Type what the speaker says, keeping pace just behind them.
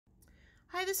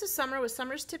Hi, this is Summer with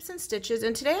Summer's Tips and Stitches,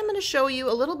 and today I'm going to show you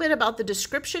a little bit about the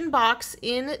description box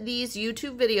in these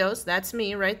YouTube videos. That's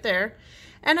me right there.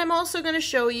 And I'm also going to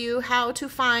show you how to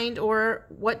find or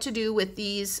what to do with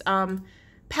these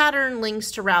pattern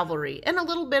links to Ravelry, and a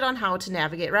little bit on how to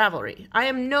navigate Ravelry. I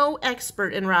am no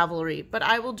expert in Ravelry, but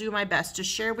I will do my best to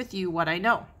share with you what I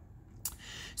know.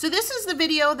 So this is the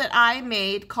video that I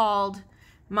made called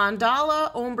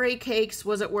Mandala Ombre Cakes,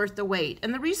 Was It Worth the Wait?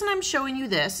 And the reason I'm showing you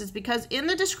this is because in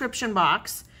the description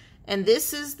box, and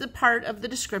this is the part of the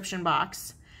description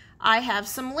box, I have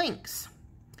some links.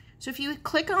 So if you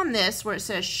click on this where it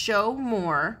says show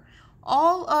more,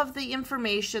 all of the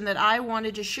information that I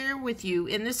wanted to share with you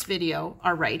in this video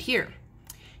are right here.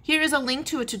 Here is a link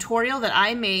to a tutorial that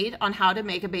I made on how to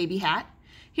make a baby hat.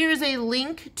 Here is a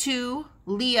link to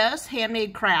Leah's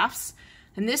Handmade Crafts.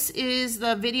 And this is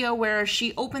the video where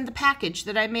she opened the package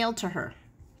that I mailed to her.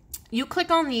 You click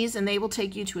on these and they will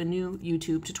take you to a new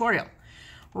YouTube tutorial.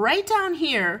 Right down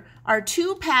here are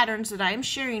two patterns that I'm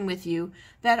sharing with you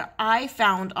that I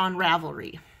found on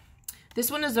Ravelry. This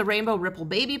one is a rainbow ripple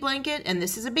baby blanket, and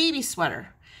this is a baby sweater.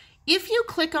 If you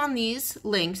click on these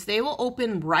links, they will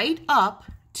open right up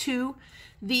to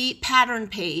the pattern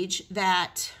page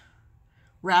that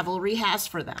Ravelry has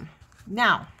for them.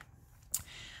 Now,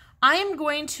 I am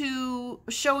going to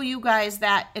show you guys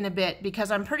that in a bit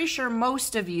because I'm pretty sure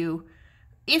most of you,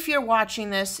 if you're watching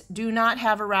this, do not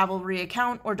have a Ravelry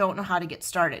account or don't know how to get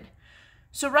started.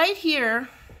 So right here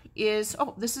is,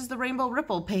 oh, this is the Rainbow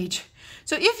Ripple page.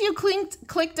 So if you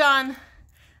clicked on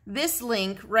this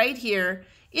link right here,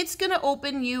 it's going to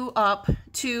open you up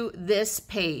to this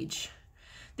page.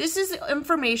 This is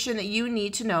information that you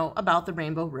need to know about the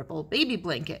Rainbow Ripple baby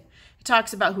blanket. It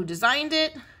talks about who designed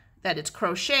it, that it's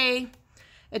crochet.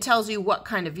 It tells you what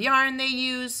kind of yarn they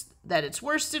use, that it's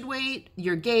worsted weight,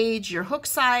 your gauge, your hook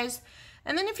size.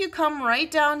 And then if you come right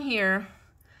down here,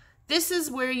 this is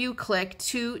where you click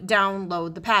to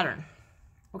download the pattern,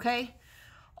 okay?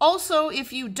 Also,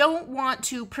 if you don't want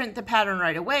to print the pattern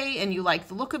right away and you like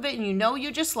the look of it and you know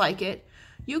you just like it,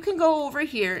 you can go over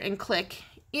here and click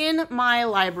in my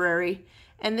library,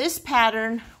 and this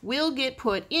pattern will get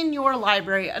put in your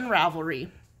library on Ravelry.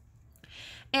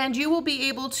 And you will be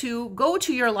able to go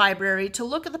to your library to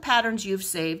look at the patterns you've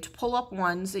saved, pull up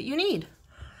ones that you need.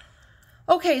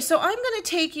 Okay, so I'm going to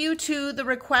take you to the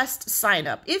request sign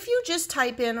up. If you just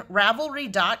type in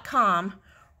Ravelry.com,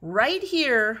 right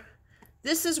here,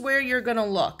 this is where you're going to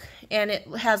look. And it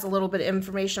has a little bit of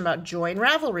information about join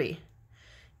Ravelry.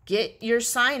 Get your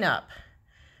sign up.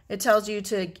 It tells you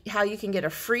how you can get a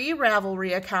free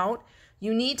Ravelry account.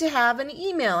 You need to have an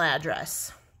email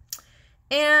address.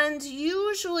 And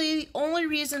usually the only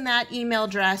reason that email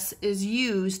address is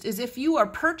used is if you are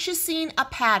purchasing a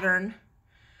pattern,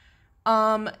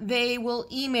 they will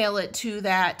email it to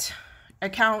that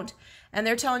account and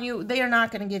they're telling you they are not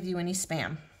going to give you any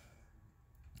spam.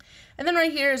 And then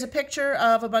right here is a picture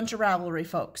of a bunch of Ravelry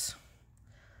folks.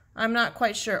 I'm not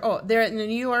quite sure. Oh, they're at the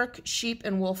New York Sheep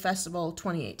and Wool Festival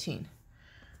 2018.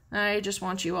 I just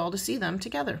want you all to see them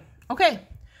together. Okay.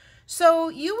 So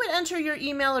you would enter your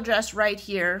email address right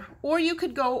here, or you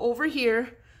could go over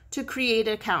here to create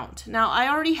an account. Now, I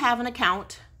already have an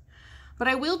account, but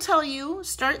I will tell you,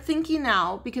 start thinking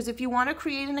now, because if you want to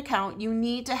create an account, you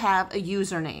need to have a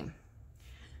username.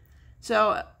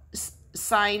 So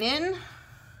sign in.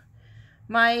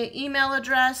 My email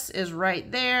address is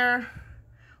right there.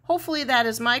 Hopefully that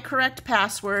is my correct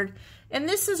password. And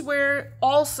this is where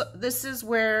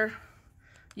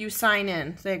you sign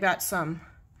in. They got some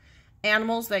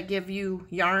animals that give you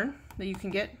yarn that you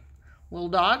can get, little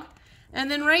dog.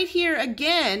 And then right here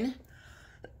again,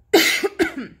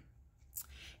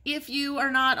 if you are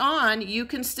not on, you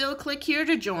can still click here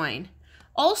to join.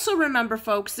 Also remember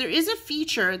folks, there is a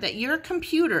feature that your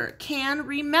computer can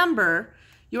remember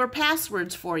your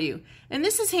passwords for you. And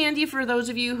this is handy for those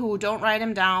of you who don't write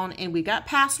them down, and we got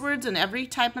passwords in every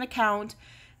type of account,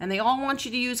 and they all want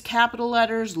you to use capital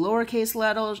letters, lowercase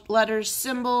letters,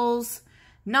 symbols,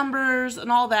 numbers,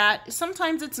 and all that.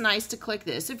 Sometimes it's nice to click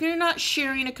this. If you're not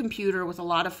sharing a computer with a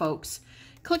lot of folks,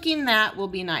 clicking that will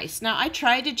be nice. Now, I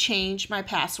tried to change my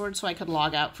password so I could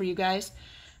log out for you guys.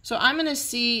 So I'm going to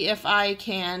see if I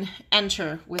can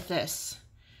enter with this,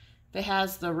 if it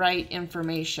has the right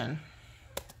information.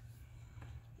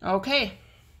 Okay,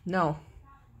 no.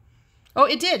 Oh,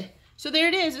 it did. So there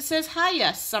it is. It says, hi,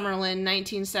 yes, Summerlin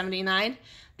 1979.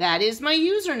 That is my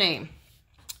username.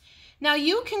 Now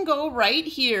you can go right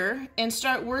here and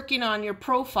start working on your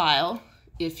profile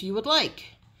if you would like.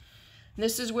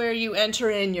 This is where you enter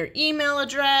in your email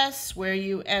address, where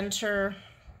you enter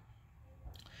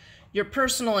your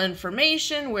personal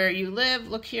information, where you live.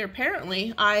 Look here,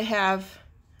 apparently I have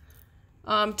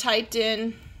typed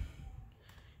in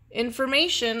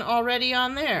information already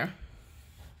on there.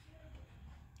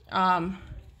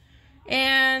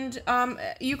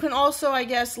 You can also, I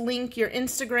guess, link your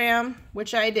Instagram,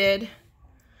 which I did,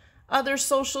 other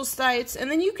social sites,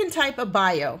 and then you can type a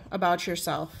bio about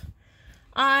yourself.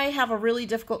 I have a really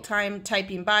difficult time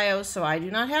typing bios, so I do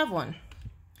not have one.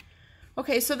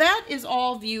 Okay, so that is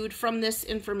all viewed from this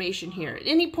information here. At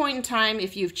any point in time,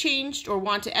 if you've changed or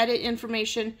want to edit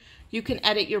information, you can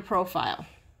edit your profile.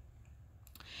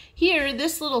 Here,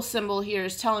 this little symbol here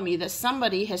is telling me that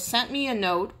somebody has sent me a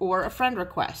note or a friend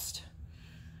request.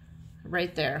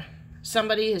 Right there.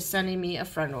 Somebody is sending me a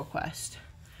friend request.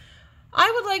 I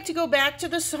would like to go back to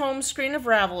this home screen of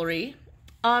Ravelry.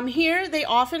 Here, they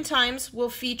oftentimes will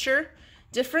feature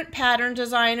different pattern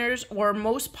designers or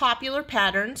most popular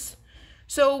patterns.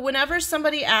 So whenever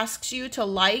somebody asks you to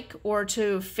like or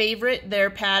to favorite their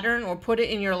pattern or put it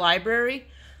in your library,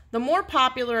 the more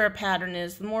popular a pattern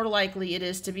is, the more likely it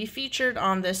is to be featured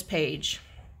on this page.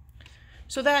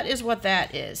 So that is what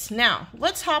that is. Now,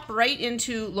 let's hop right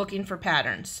into looking for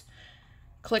patterns.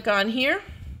 Click on here.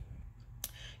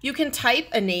 You can type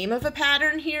a name of a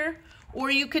pattern here,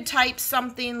 or you could type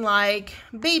something like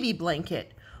baby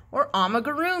blanket, or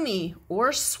amigurumi,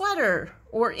 or sweater,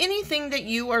 or anything that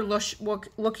you are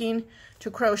looking to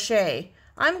crochet.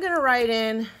 I'm going to write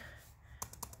in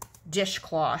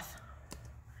dishcloth.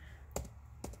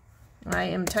 I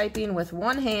am typing with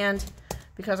one hand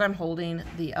because I'm holding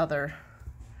the other.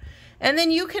 And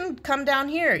then you can come down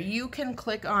here. You can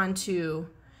click on to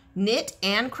knit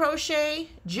and crochet,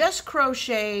 just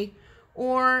crochet,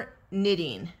 or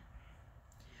knitting.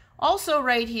 Also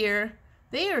right here,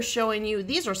 they are showing you,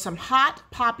 these are some hot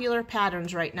popular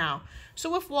patterns right now.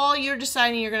 So if while you're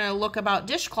deciding you're going to look about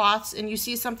dishcloths and you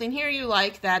see something here you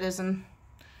like, that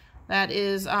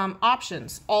is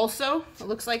options. Also, it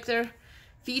looks like they're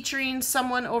featuring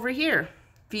someone over here,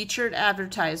 featured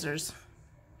advertisers.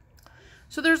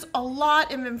 So there's a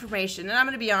lot of information, and I'm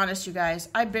going to be honest, you guys,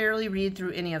 I barely read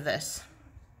through any of this.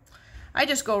 I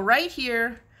just go right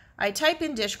here, I type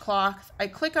in dishcloth, I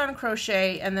click on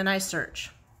crochet, and then I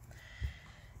search.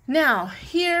 Now,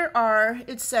 here are,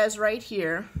 it says right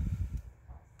here,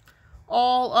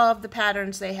 all of the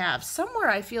patterns they have. Somewhere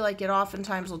I feel like it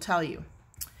oftentimes will tell you.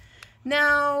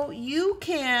 Now, you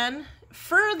can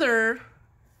further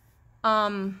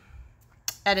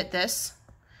edit this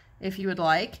if you would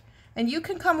like. And you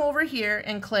can come over here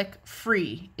and click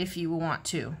free if you want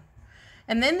to.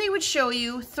 And then they would show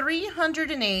you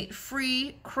 308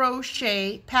 free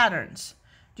crochet patterns.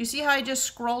 Do you see how I just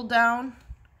scrolled down?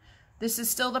 This is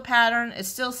still the pattern. It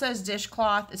still says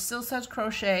dishcloth. It still says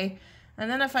crochet.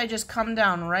 And then if I just come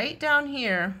down right down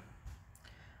here,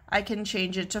 I can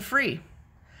change it to free.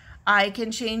 I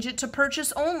can change it to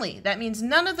purchase only. That means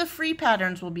none of the free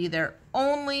patterns will be there.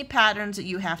 Only patterns that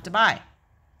you have to buy.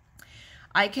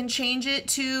 I can change it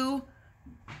to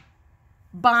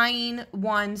buying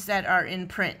ones that are in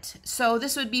print. So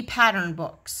this would be pattern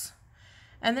books.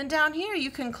 And then down here you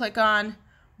can click on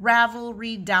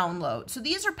Ravelry download. So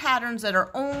these are patterns that are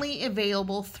only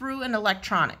available through an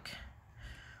electronic.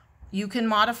 You can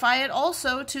modify it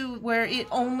also to where it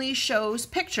only shows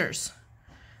pictures.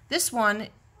 This one,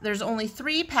 there's only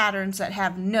 3 patterns that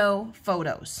have no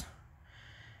photos.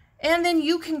 And then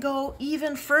you can go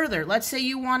even further. Let's say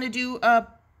you want to do a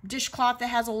dishcloth that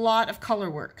has a lot of color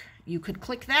work. You could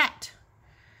click that.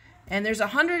 And there's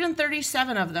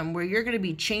 137 of them where you're going to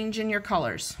be changing your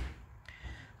colors.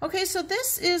 Okay, so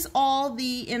this is all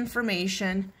the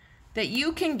information that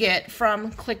you can get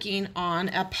from clicking on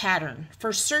a pattern,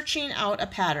 for searching out a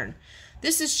pattern.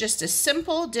 This is just a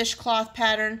simple dishcloth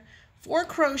pattern for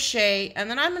crochet, and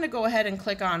then I'm going to go ahead and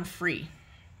click on free.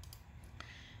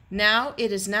 Now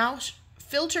it is now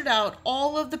filtered out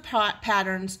all of the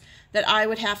patterns that I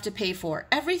would have to pay for.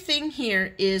 Everything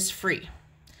here is free.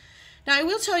 Now I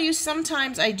will tell you,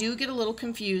 sometimes I do get a little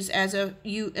confused as a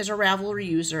Ravelry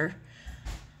user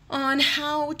on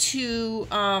how to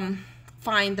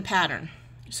find the pattern.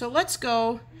 So let's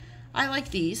go, I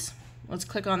like these. Let's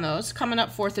click on those. Coming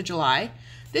up 4th of July.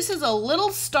 This is a little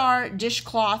star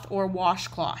dishcloth or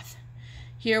washcloth.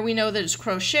 Here we know that it's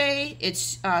crochet,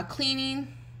 it's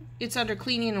cleaning. It's under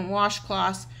cleaning and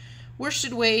washcloths,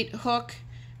 worsted weight, hook,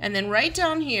 and then right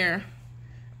down here,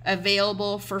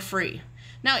 available for free.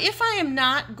 Now, if I am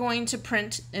not going to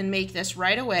print and make this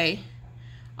right away,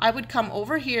 I would come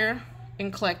over here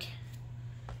and click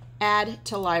Add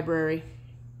to Library.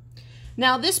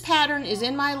 Now this pattern is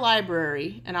in my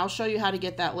library, and I'll show you how to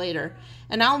get that later.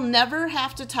 And I'll never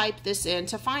have to type this in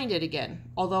to find it again.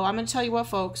 Although I'm going to tell you what,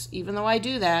 folks, even though I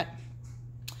do that,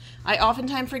 I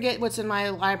oftentimes forget what's in my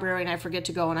library and I forget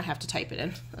to go and I have to type it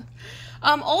in.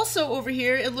 Also over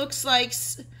here, it looks like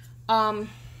it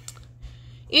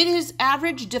is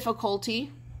average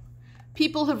difficulty.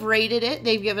 People have rated it.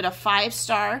 They've given it a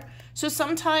 5-star. So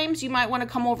sometimes you might want to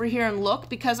come over here and look,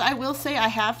 because I will say I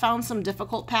have found some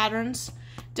difficult patterns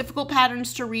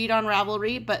to read on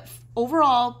Ravelry, but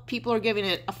overall people are giving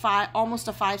it almost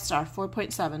a 5-star,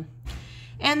 4.7.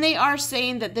 And they are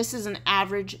saying that this is an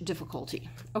average difficulty.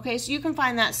 Okay, so you can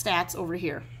find that stats over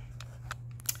here.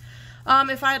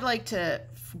 If I'd like to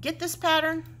get this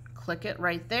pattern, click it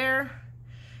right there.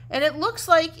 And it looks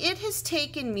like it has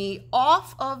taken me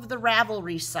off of the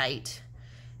Ravelry site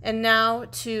and now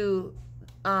to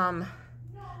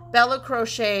Bella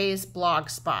Crochet's blog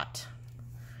spot.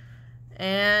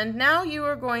 And now you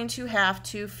are going to have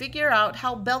to figure out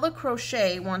how Bella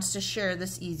Crochet wants to share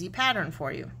this easy pattern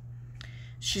for you.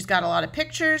 She's got a lot of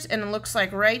pictures, and it looks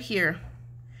like right here,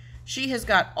 she has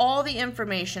got all the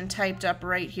information typed up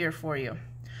right here for you.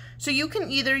 So you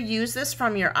can either use this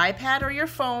from your iPad or your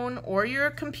phone or your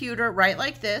computer right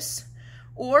like this,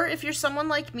 or if you're someone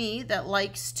like me that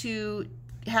likes to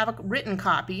have a written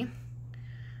copy. Do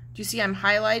you see I'm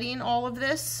highlighting all of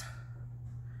this?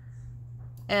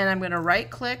 And I'm going to right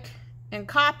click and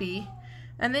copy,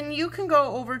 and then you can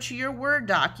go over to your Word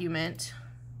document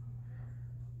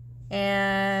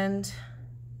and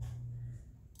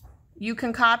you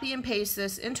can copy and paste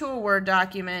this into a Word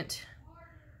document.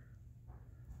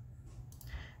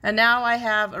 And now I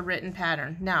have a written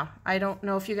pattern. Now, I don't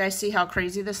know if you guys see how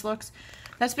crazy this looks.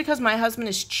 That's because my husband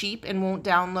is cheap and won't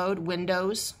download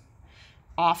Windows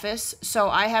Office. So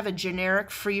I have a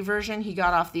generic free version he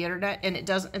got off the internet, and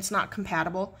it's not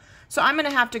compatible. So I'm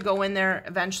gonna have to go in there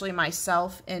eventually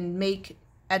myself and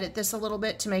edit this a little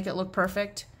bit to make it look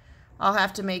perfect. I'll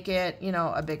have to make it, you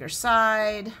know, a bigger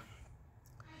side,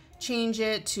 change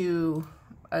it to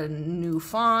a new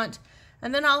font,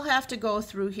 and then I'll have to go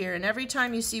through here, and every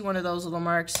time you see one of those little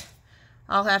marks,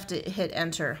 I'll have to hit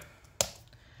enter.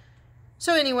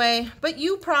 So anyway, but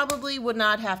you probably would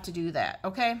not have to do that,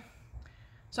 okay?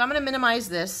 So I'm going to minimize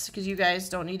this because you guys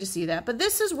don't need to see that. But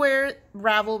this is where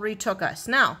Ravelry took us.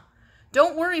 Now,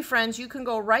 don't worry, friends. You can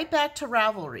go right back to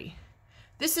Ravelry.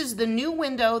 This is the new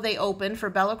window they opened for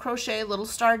Bella Crochet Little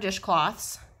Star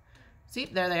Dishcloths. See,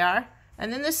 there they are.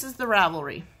 And then this is the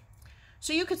Ravelry.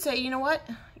 So you could say, you know what?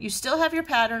 You still have your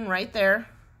pattern right there.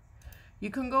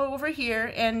 You can go over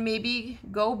here and maybe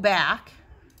go back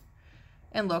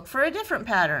and look for a different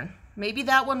pattern. Maybe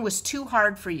that one was too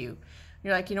hard for you.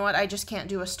 You're like, you know what, I just can't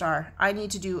do a star. I need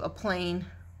to do a plain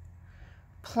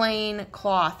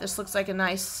cloth. This looks like a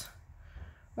nice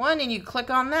one, and you click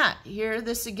on that. Here,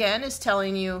 this again is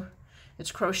telling you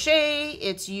it's crochet,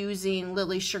 it's using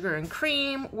Lily Sugar and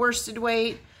Cream, worsted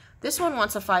weight. This one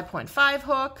wants a 5.5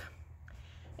 hook,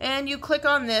 and you click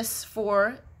on this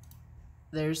for,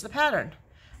 there's the pattern.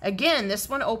 Again, this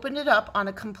one opened it up on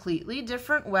a completely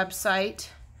different website,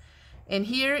 and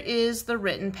here is the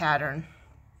written pattern.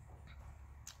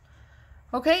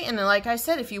 Okay, and then like I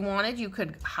said, if you wanted, you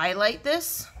could highlight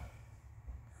this,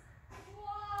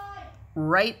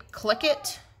 right click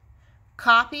it,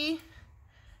 copy,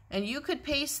 and you could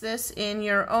paste this in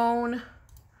your own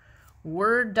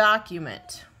Word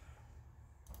document.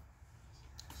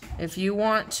 If you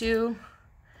want to,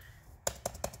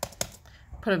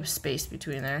 put a space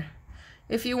between there.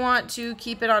 If you want to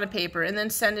keep it on a paper and then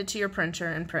send it to your printer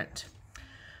and print.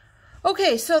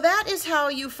 Okay, so that is how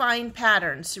you find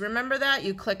patterns. Remember that?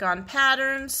 You click on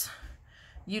patterns,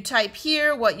 you type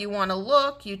here what you want to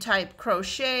look, you type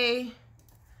crochet,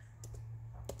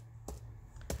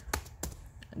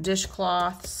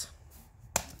 dishcloths.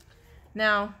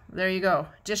 Now, there you go,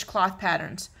 dishcloth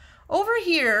patterns. Over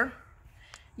here,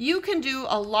 you can do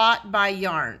a lot by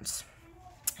yarns.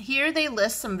 Here they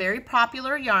list some very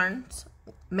popular yarns.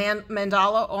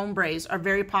 Mandala ombres are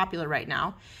very popular right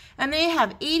now. And they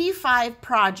have 85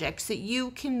 projects that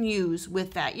you can use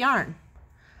with that yarn.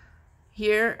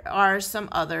 Here are some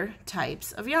other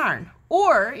types of yarn.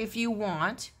 Or if you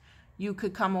want, you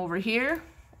could come over here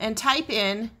and type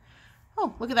in,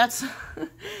 oh, look at that.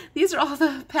 These are all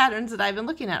the patterns that I've been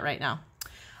looking at right now.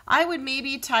 I would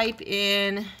maybe type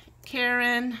in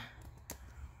Karen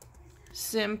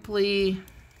Simply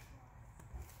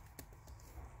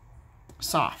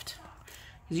Soft.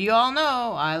 Because you all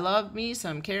know I love me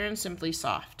some Karen Simply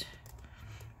Soft.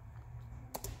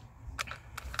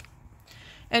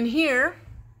 And here,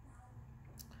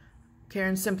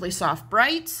 Karen Simply Soft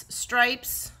Brights,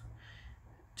 Stripes,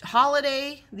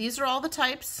 holiday. These are all the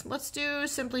types. Let's do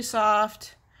Simply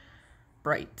Soft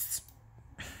Brights.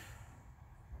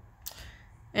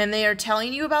 And they are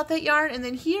telling you about that yarn. And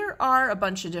then here are a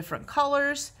bunch of different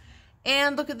colors.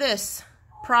 And look at this,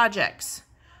 projects.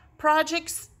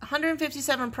 Projects,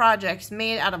 157 projects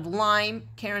made out of lime,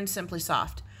 Caron Simply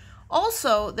Soft.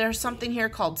 Also, there's something here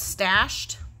called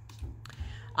stashed.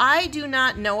 I do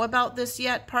not know about this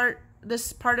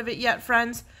part of it yet,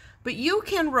 friends, but you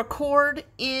can record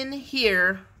in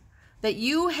here that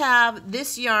you have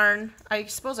this yarn. I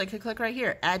suppose I could click right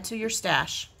here, add to your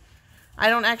stash. I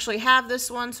don't actually have this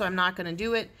one, so I'm not going to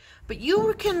do it, but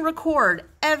you can record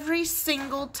every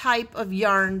single type of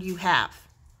yarn you have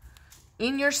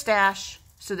in your stash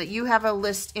so that you have a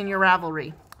list in your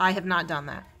Ravelry. I have not done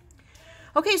that.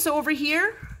 Okay, so over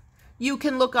here, you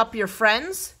can look up your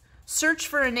friends, search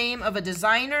for a name of a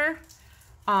designer,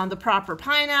 the proper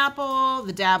pineapple,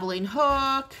 the dabbling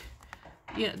hook,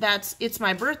 you know, it's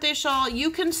my birthday shawl.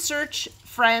 You can search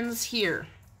friends here.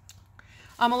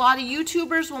 A lot of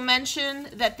YouTubers will mention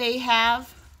that they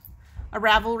have a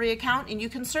Ravelry account, and you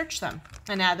can search them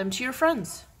and add them to your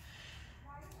friends.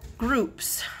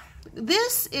 Groups.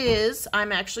 This is,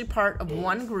 I'm actually part of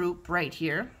one group right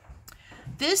here.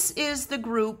 This is the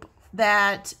group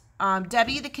that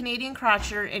Debbie, the Canadian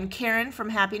Crocheter, and Karen from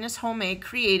Happiness Homemade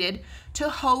created to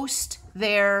host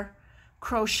their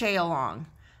crochet along.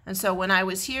 And so when I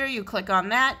was here, you click on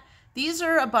that. These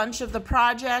are a bunch of the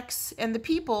projects and the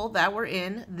people that were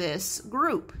in this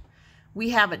group. We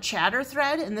have a chatter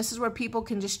thread, and this is where people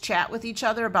can just chat with each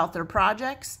other about their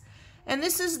projects. And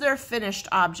this is their finished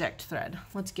object thread.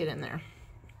 Let's get in there.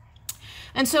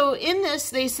 And so in this,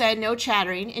 they said no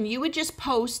chattering, and you would just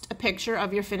post a picture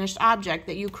of your finished object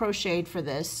that you crocheted for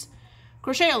this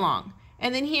crochet along.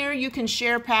 And then here you can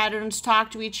share patterns,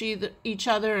 talk to each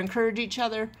other, encourage each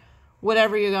other,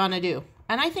 whatever you're gonna do.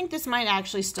 And I think this might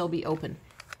actually still be open.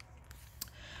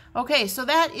 Okay, so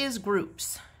that is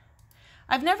groups.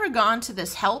 I've never gone to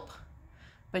this help,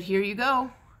 but here you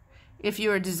go. If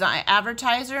you're a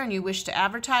advertiser and you wish to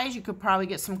advertise, you could probably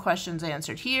get some questions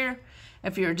answered here.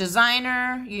 If you're a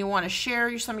designer, you want to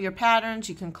share some of your patterns,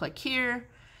 you can click here.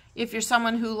 If you're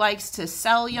someone who likes to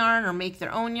sell yarn or make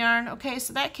their own yarn, okay,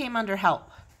 so that came under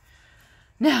help.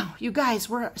 Now, you guys,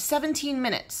 we're 17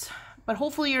 minutes, but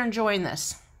hopefully you're enjoying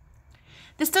this.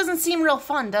 This doesn't seem real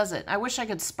fun, does it? I wish I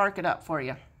could spark it up for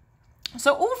you.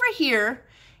 So over here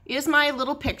is my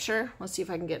little picture. Let's see if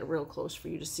I can get it real close for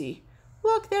you to see.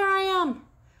 Look, there I am.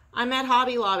 I'm at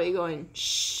Hobby Lobby going,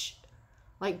 shh.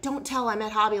 Like, don't tell I'm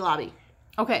at Hobby Lobby.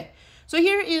 Okay, so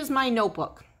here is my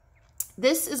notebook.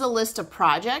 This is a list of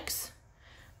projects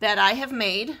that I have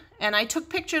made, and I took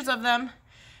pictures of them,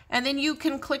 and then you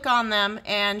can click on them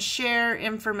and share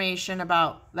information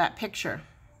about that picture.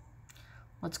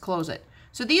 Let's close it.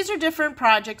 So these are different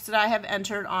projects that I have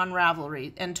entered on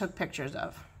Ravelry and took pictures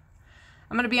of.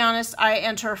 I'm going to be honest, I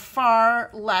enter far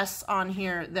less on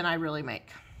here than I really make.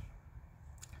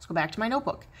 Let's go back to my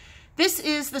notebook. This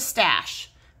is the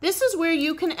stash. This is where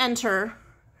you can enter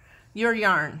your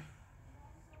yarn.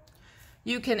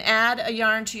 You can add a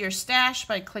yarn to your stash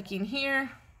by clicking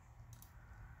here,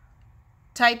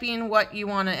 typing what you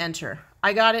want to enter.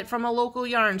 I got it from a local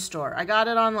yarn store. I got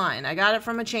it online. I got it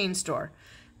from a chain store.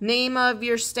 Name of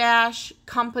your stash,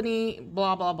 company,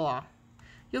 blah, blah, blah.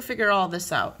 You'll figure all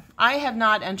this out. I have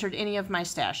not entered any of my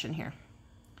stash in here.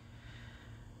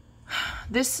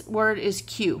 This word is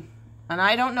Q, and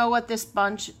I don't know what this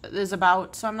bunch is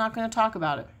about, so I'm not going to talk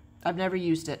about it. I've never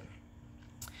used it.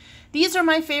 These are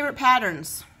my favorite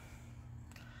patterns.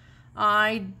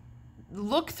 I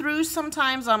look through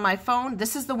sometimes on my phone.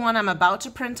 This is the one I'm about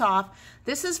to print off.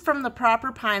 This is from the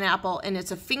Proper Pineapple, and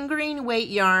it's a fingering weight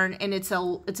yarn, and it's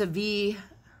a V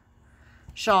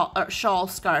shawl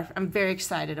scarf. I'm very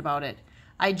excited about it.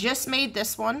 I just made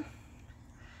this one.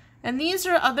 And these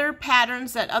are other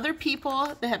patterns that other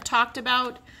people that have talked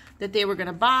about that they were going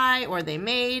to buy or they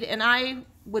made, and I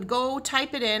would go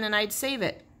type it in and I'd save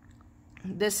it.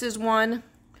 This is one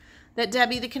that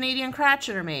Debbie, the Canadian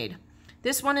Crocheter, made.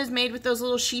 This one is made with those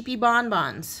little sheepy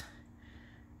bonbons.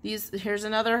 Here's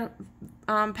another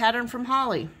pattern from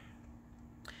Holly.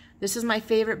 This is my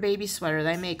favorite baby sweater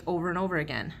that I make over and over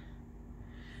again.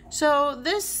 So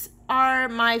this are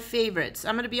my favorites.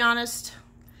 I'm going to be honest.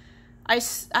 I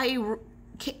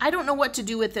don't know what to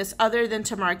do with this other than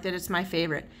to mark that it's my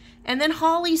favorite. And then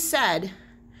Holly said,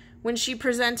 when she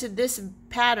presented this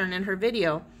pattern in her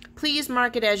video, please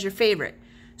mark it as your favorite.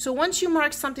 So once you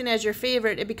mark something as your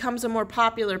favorite, it becomes a more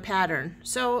popular pattern.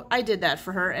 So I did that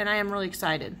for her, and I am really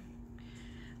excited.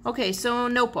 Okay, so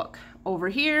notebook. Over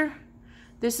here,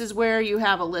 This is where you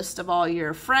have a list of all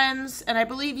your friends, and I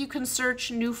believe you can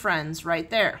search new friends right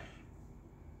there.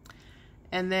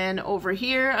 And then over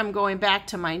here, I'm going back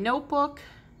to my notebook.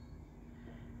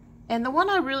 And the one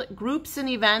I really, groups and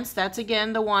events, that's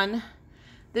again the one.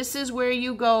 This is where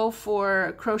you go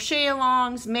for crochet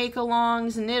alongs, make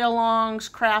alongs, knit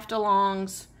alongs, craft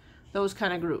alongs, those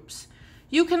kind of groups.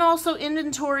 You can also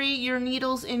inventory your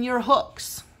needles and your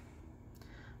hooks.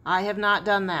 I have not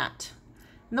done that.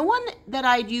 And the one that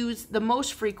I use the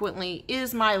most frequently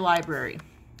is my library.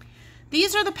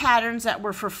 These are the patterns that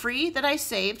were for free that I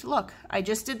saved. Look, I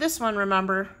just did this one,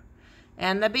 remember?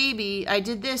 And the baby, I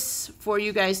did this for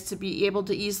you guys to be able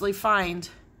to easily find.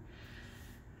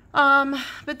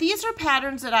 But these are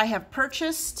patterns that I have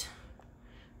purchased.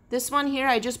 This one here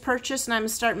I just purchased and I'm going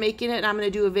to start making it and I'm going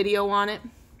to do a video on it.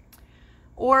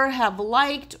 Or have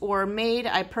liked or made.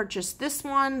 I purchased this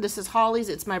one. This is Holly's.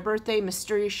 It's my birthday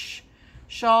mystery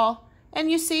shawl. And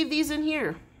you save these in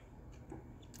here.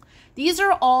 These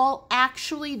are all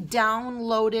actually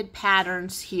downloaded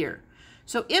patterns here.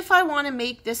 So if I want to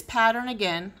make this pattern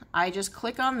again, I just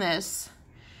click on this.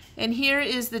 And here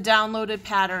is the downloaded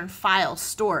pattern file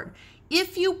stored.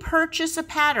 If you purchase a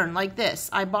pattern like this,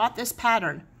 I bought this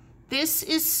pattern, this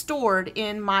is stored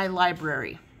in my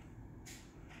library.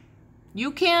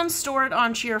 You can store it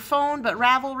onto your phone, but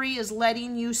Ravelry is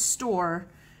letting you store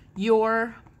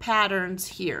your patterns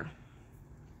here.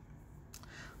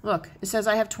 Look, it says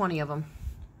I have 20 of them.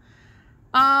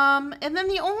 And then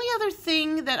the only other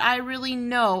thing that I really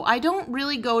know, I don't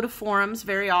really go to forums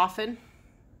very often.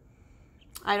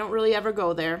 I don't really ever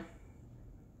go there.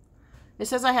 It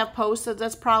says I have posts, so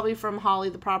that's probably from Holly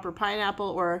the Proper Pineapple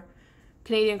or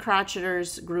Canadian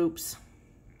Crocheters groups.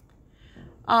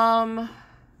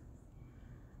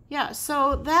 Yeah,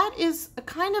 so that is a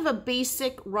kind of a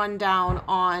basic rundown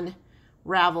on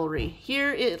Ravelry.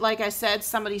 Here, like I said,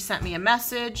 somebody sent me a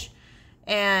message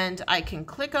and I can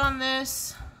click on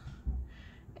this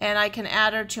and I can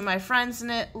add her to my friends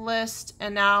list,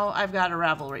 and now I've got a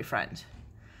Ravelry friend.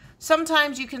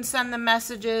 Sometimes you can send them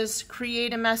messages,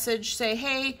 create a message, say,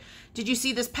 hey, did you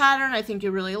see this pattern? I think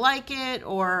you really like it,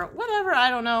 or whatever, I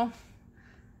don't know.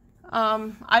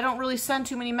 I don't really send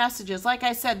too many messages. Like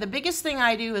I said, the biggest thing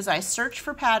I do is I search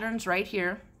for patterns right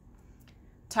here,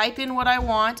 type in what I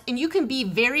want, and you can be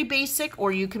very basic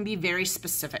or you can be very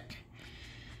specific.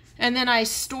 And then I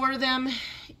store them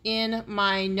in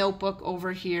my notebook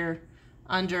over here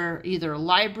under either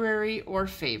library or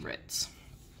favorites.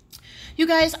 You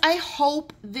guys, I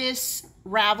hope this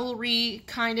Ravelry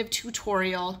kind of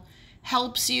tutorial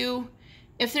helps you.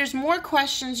 If there's more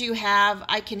questions you have,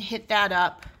 I can hit that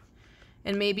up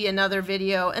in maybe another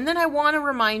video. And then I want to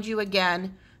remind you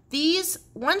again, these,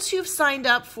 once you've signed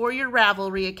up for your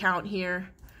Ravelry account here,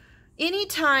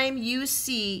 anytime you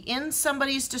see in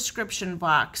somebody's description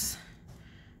box,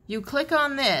 you click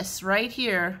on this right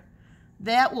here,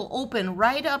 that will open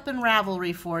right up in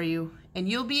Ravelry for you, and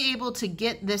you'll be able to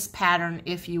get this pattern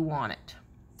if you want it.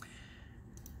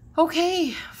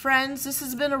 Okay, friends, this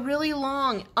has been a really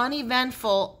long,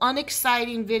 uneventful,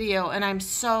 unexciting video, and I'm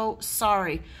so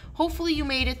sorry. Hopefully you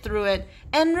made it through it.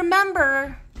 And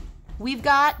remember, we've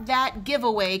got that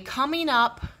giveaway coming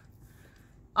up.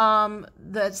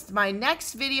 My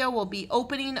next video will be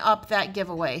opening up that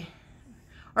giveaway.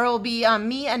 Or it will be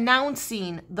me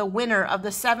announcing the winner of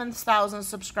the 7,000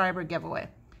 subscriber giveaway.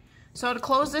 So to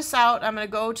close this out, I'm going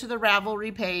to go to the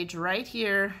Ravelry page right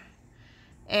here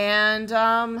and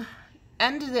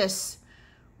end this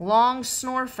long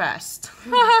snore fest.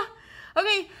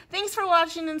 Okay, thanks for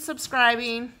watching and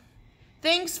subscribing.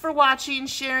 Thanks for watching,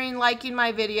 sharing, liking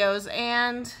my videos,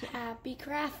 and happy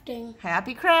crafting.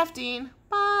 Happy crafting.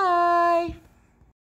 Bye.